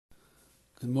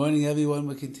Good morning, everyone.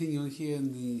 We're continuing here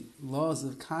in the laws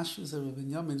of KASHRUS of Rabbi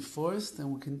Yamin Forest,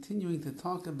 and we're continuing to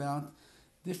talk about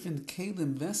different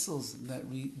kelim vessels that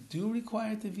we do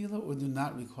require tevilah or do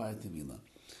not require tevilah.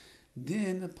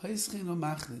 Din Peischin or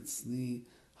Machlitz, the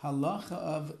halacha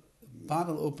of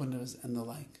bottle openers and the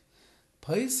like.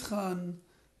 Peischan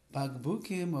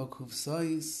bagbukim or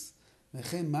kufsais,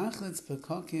 mechen machlitz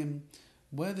pekokim,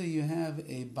 whether you have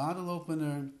a bottle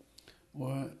opener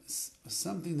or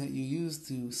something that you use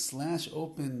to slash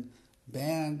open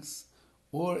bags,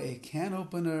 or a can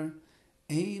opener,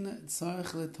 ein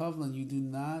tzarich letovlan, you do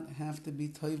not have to be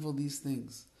toivel these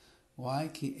things. Why?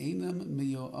 Ki einam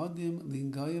miyoadim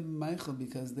lingaya b'meichel,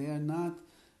 because they are not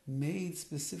made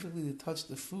specifically to touch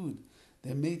the food.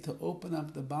 They're made to open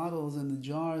up the bottles and the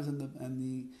jars and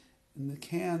the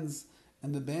cans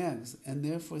and the bags, and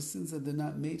therefore, since they're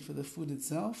not made for the food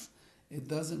itself, it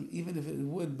doesn't, even if it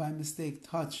would by mistake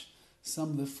touch some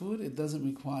of the food, it doesn't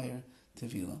require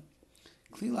tevilah.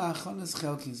 Klila achonas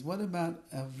chelkis. What about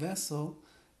a vessel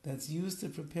that's used to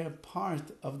prepare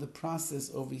part of the process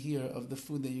over here of the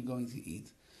food that you're going to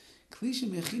eat? If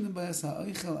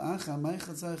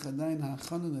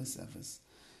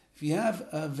you have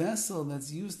a vessel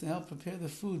that's used to help prepare the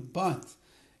food, but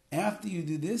after you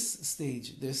do this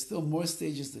stage, there's still more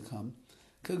stages to come.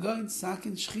 Kagoin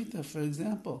sakin shchita, for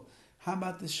example. How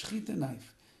about the shchita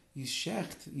knife?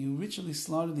 You ritually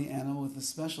slaughter the animal with a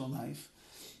special knife,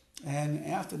 and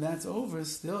after that's over,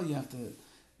 still you have to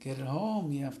get it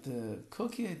home, you have to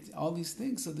cook it, all these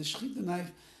things. So the shchita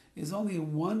knife is only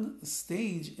one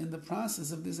stage in the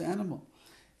process of this animal.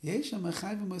 There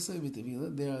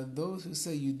are those who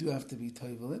say you do have to be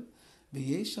toivel it, but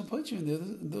there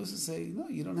are those who say no,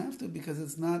 you don't have to, because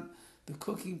it's not the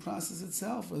cooking process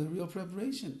itself or the real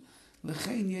preparation.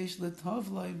 Therefore,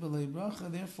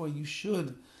 you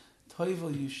should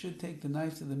toivel, you should take the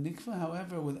knife to the mikveh,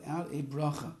 however, without a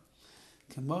bracha.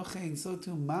 So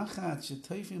too,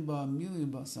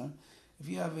 if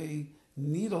you have a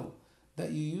needle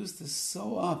that you use to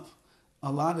sew up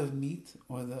a lot of meat,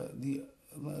 or the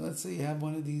let's say you have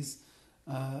one of these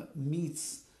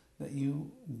meats that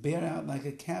you bear out like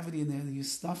a cavity in there, and you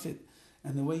stuff it,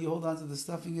 and the way you hold on to the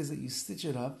stuffing is that you stitch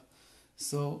it up.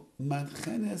 So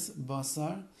madchenes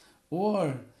basar,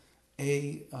 or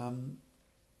a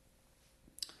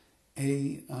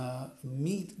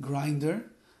meat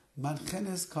grinder,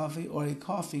 madchenes coffee, or a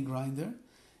coffee grinder.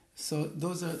 So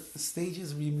those are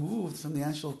stages removed from the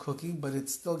actual cooking, but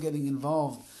it's still getting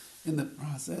involved in the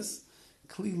process.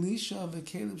 Klilisha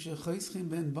v'kelim shechoischim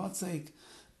ben batzeik.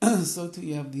 So too,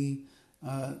 you have the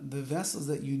vessels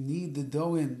that you knead the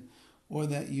dough in, or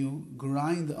that you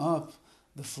grind up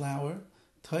the flour.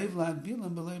 Toivlad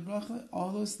bilam b'lei bracha.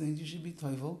 All those things you should be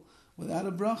toivel without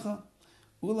a bracha.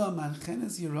 Ula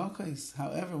manchenes yirakais.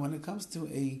 However, when it comes to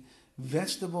a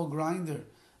vegetable grinder,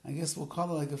 I guess we'll call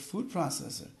it like a food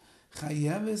processor.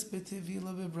 Chayeves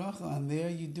b'tevila b'bracha. And there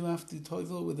you do have to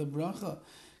toivel with a bracha.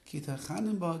 Ki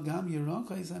tachanim ba'gam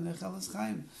yirakais anechelas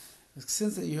chaim.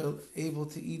 Since that you're able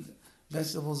to eat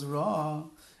vegetables raw,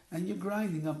 and you're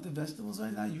grinding up the vegetables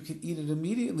right now, you can eat it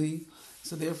immediately.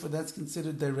 So therefore, that's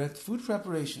considered direct food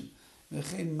preparation. So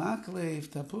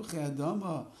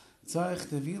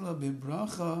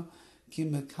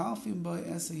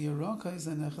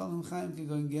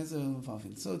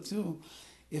too,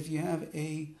 if you have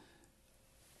a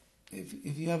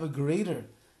grater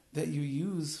that you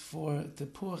use for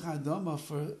tepuch adama,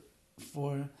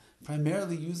 for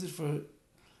primarily use it for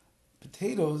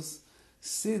potatoes,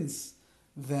 since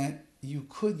that you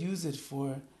could use it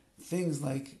for things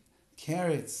like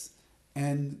carrots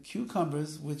and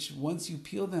cucumbers, which once you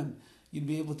peel them, you'd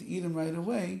be able to eat them right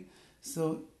away.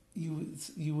 So you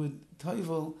would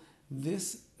toivel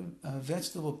this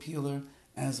vegetable peeler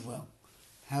as well.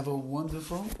 Have a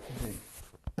wonderful day.